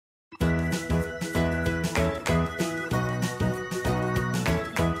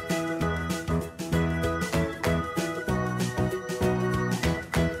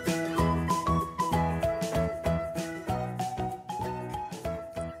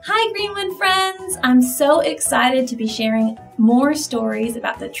Hi Greenwood friends! I'm so excited to be sharing more stories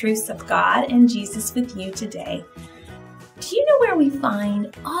about the truths of God and Jesus with you today. Do you know where we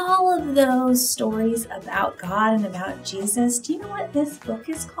find all of those stories about God and about Jesus? Do you know what this book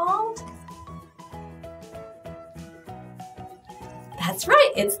is called? That's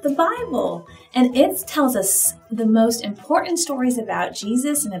right, it's the Bible. And it tells us the most important stories about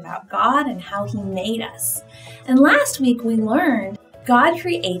Jesus and about God and how He made us. And last week we learned God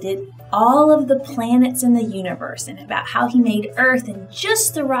created all of the planets in the universe and about how He made Earth in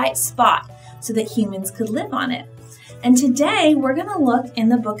just the right spot so that humans could live on it. And today we're going to look in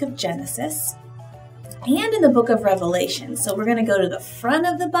the book of Genesis and in the book of Revelation. So we're going to go to the front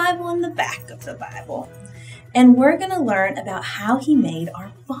of the Bible and the back of the Bible. And we're going to learn about how He made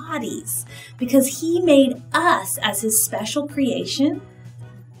our bodies, because He made us as His special creation,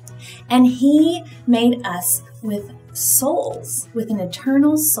 and He made us with souls, with an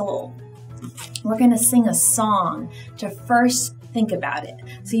eternal soul. We're going to sing a song to first think about it.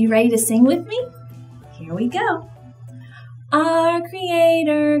 So you ready to sing with me? Here we go. Our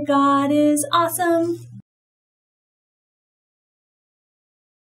Creator God is awesome.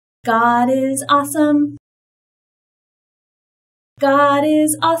 God is awesome. God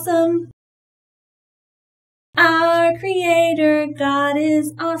is awesome. Our Creator God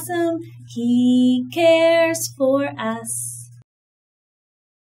is awesome. He cares for us.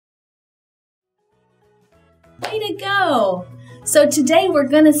 Way to go! So today we're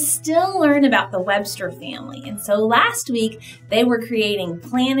going to still learn about the Webster family. And so last week they were creating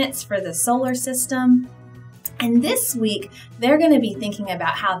planets for the solar system. And this week, they're going to be thinking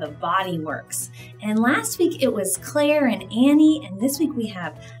about how the body works. And last week, it was Claire and Annie. And this week, we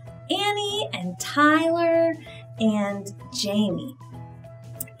have Annie and Tyler and Jamie.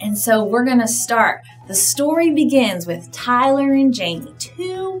 And so we're going to start. The story begins with Tyler and Jamie,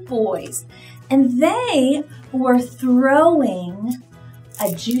 two boys. And they were throwing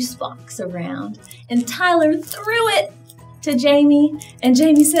a juice box around. And Tyler threw it to Jamie. And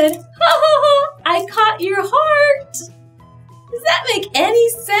Jamie said, "Ha ha ha! I caught your heart." Does that make any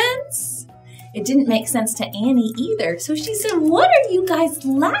sense? It didn't make sense to Annie either. So she said, "What are you guys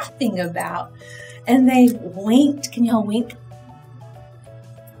laughing about?" And they winked. Can y'all wink?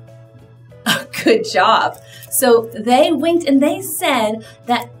 Oh, good job. So they winked and they said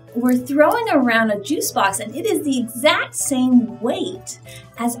that we're throwing around a juice box and it is the exact same weight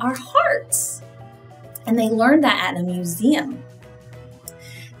as our hearts. And they learned that at a museum.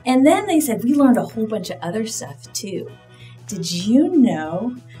 And then they said, we learned a whole bunch of other stuff too. Did you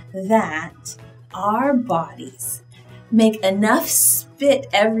know that our bodies make enough spit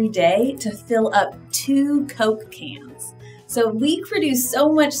every day to fill up 2 Coke cans? So we produce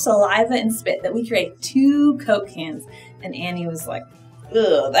so much saliva and spit that we create 2 Coke cans. And Annie was like,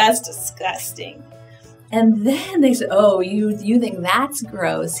 ugh, that's disgusting. And then they said, oh, you think that's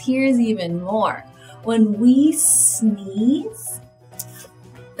gross? Here's even more. When we sneeze,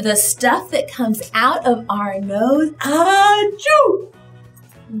 the stuff that comes out of our nose, achoo,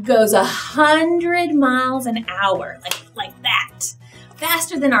 goes 100 miles an hour, like that,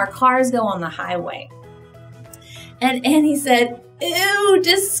 faster than our cars go on the highway. And Annie said, ew,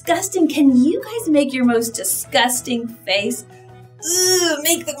 disgusting. Can you guys make your most disgusting face? Ew,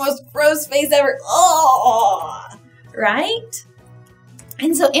 make the most gross face ever. Oh, right?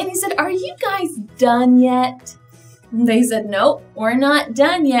 And so Annie said, are you guys done yet? And they said, nope, we're not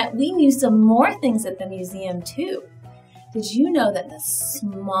done yet. We knew some more things at the museum too. Did you know that the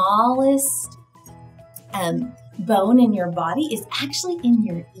smallest bone in your body is actually in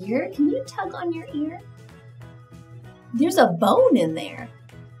your ear? Can you tug on your ear? There's a bone in there.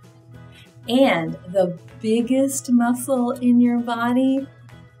 And the biggest muscle in your body,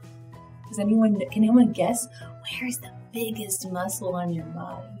 can anyone guess? Where's the biggest muscle on your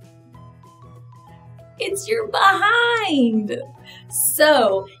body? It's your behind.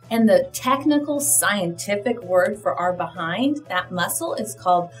 So, and the technical scientific word for our behind, that muscle is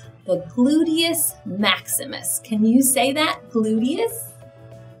called the gluteus maximus. Can you say that? Gluteus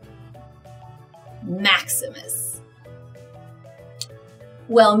maximus.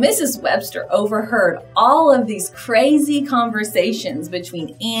 Well, Mrs. Webster overheard all of these crazy conversations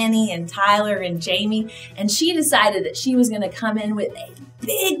between Annie and Tyler and Jamie, and she decided that she was going to come in with a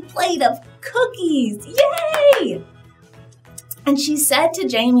big plate of cookies. Yay! And she said to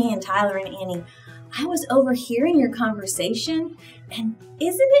Jamie and Tyler and Annie, I was overhearing your conversation, and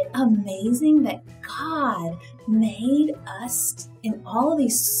isn't it amazing that God made us in all of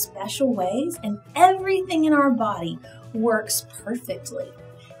these special ways, and everything in our body works perfectly?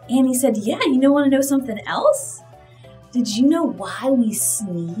 Annie said, yeah, want to know something else? Did you know why we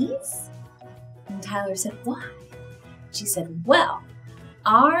sneeze? And Tyler said, why? She said, well,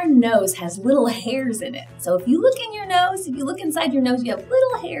 our nose has little hairs in it. So if you look in your nose, if you look inside your nose, you have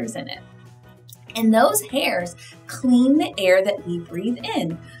little hairs in it. And those hairs clean the air that we breathe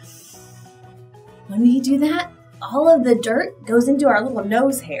in. When we do that, all of the dirt goes into our little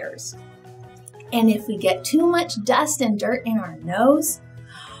nose hairs. And if we get too much dust and dirt in our nose,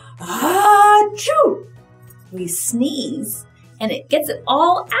 achoo, we sneeze and it gets it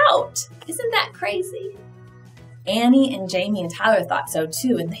all out. Isn't that crazy? Annie and Jamie and Tyler thought so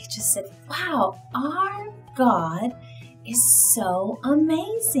too, and they just said, wow, our God is so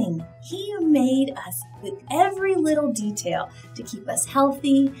amazing. He made us with every little detail to keep us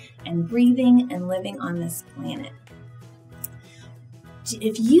healthy and breathing and living on this planet.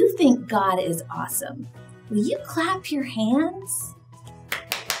 If you think God is awesome, will you clap your hands?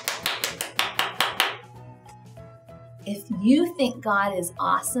 If you think God is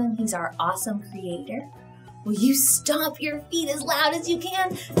awesome, He's our awesome creator, will you stomp your feet as loud as you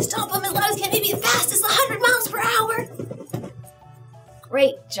can? Stomp them as loud as you can, maybe as fast as 100 miles per hour.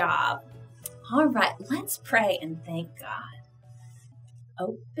 Great job. All right, let's pray and thank God.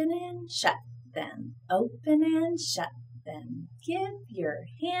 Open and shut them. Open and shut them. Give your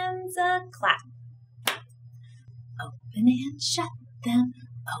hands a clap. Open and shut them.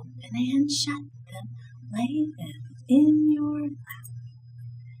 Open and shut them. Lay them in your lap.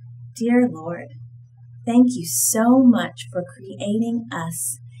 Dear Lord, thank you so much for creating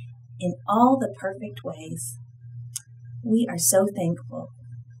us in all the perfect ways. We are so thankful.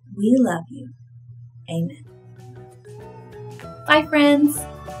 We love you. Amen. Bye, friends.